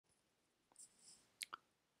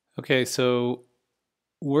Okay, so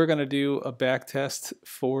we're going to do a back test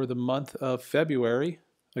for the month of February.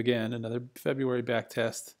 Again, another February back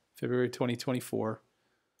test, February 2024,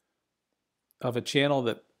 of a channel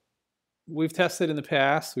that we've tested in the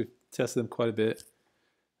past. We've tested them quite a bit,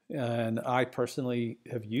 and I personally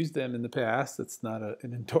have used them in the past. It's not an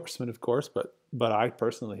endorsement, of course, but I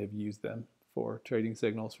personally have used them for trading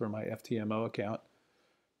signals for my FTMO account.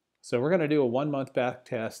 So we're going to do a 1-month back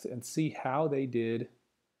test and see how they did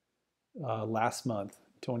last month,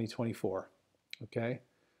 2024. Okay,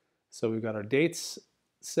 so we've got our dates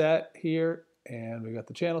set here, and we've got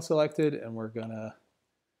the channel selected, and we're gonna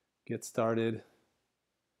get started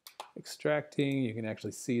extracting. You can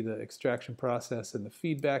actually see the extraction process in the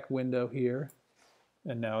feedback window here,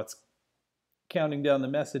 and now it's counting down the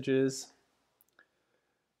messages,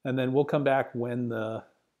 and then we'll come back when the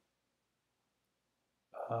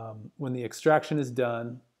extraction is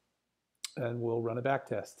done, and we'll run a back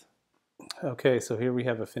test. Okay, so here we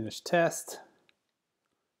have a finished test,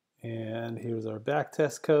 and here's our back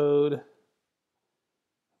test code.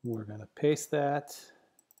 We're going to paste that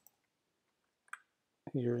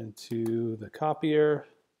here into the copier,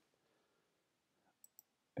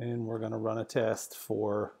 and we're going to run a test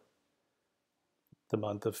for the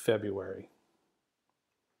month of February.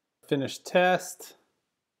 Finished test.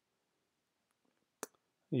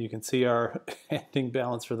 You can see our ending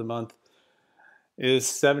balance for the month is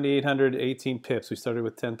 7,818 pips. We started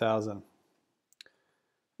with 10,000.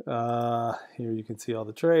 Here you can see all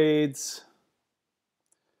the trades.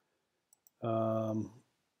 Yeah,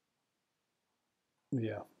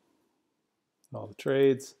 all the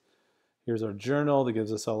trades. Here's our journal that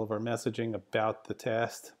gives us all of our messaging about the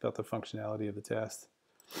test, about the functionality of the test.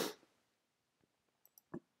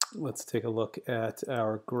 Let's take a look at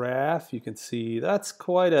our graph. You can see that's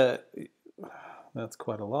quite a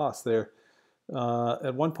loss there.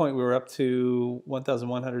 At one point we were up to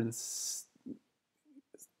 1,100,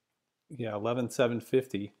 yeah,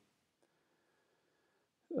 11,750,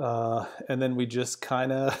 and then we just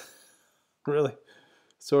kind of really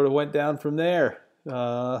sort of went down from there.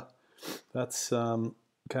 That's kind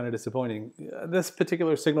of disappointing. This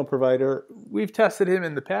particular signal provider, we've tested him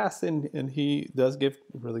in the past, and he does give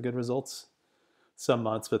really good results some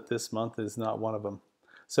months, but this month is not one of them.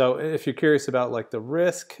 So if you're curious about like the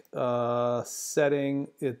risk setting,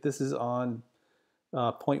 this is on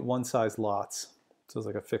 0.1 size lots. So it's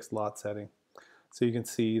like a fixed lot setting. So you can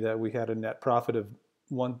see that we had a net profit of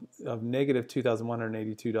negative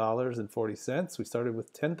 $2,182.40. We started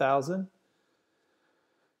with 10,000.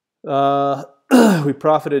 We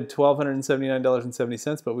profited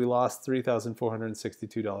 $1,279.70, but we lost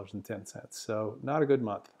 $3,462.10. So not a good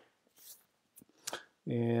month.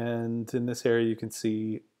 And in this area, you can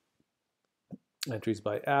see entries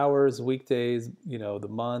by hours, weekdays, you know, the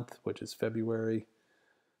month, which is February.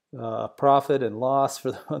 Profit and loss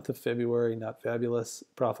for the month of February, not fabulous.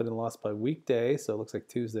 Profit and loss by weekday. So it looks like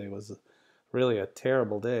Tuesday was really a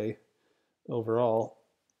terrible day overall.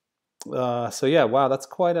 So yeah, wow, that's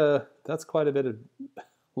quite a bit of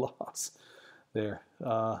loss there.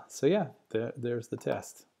 So yeah, there's the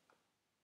test.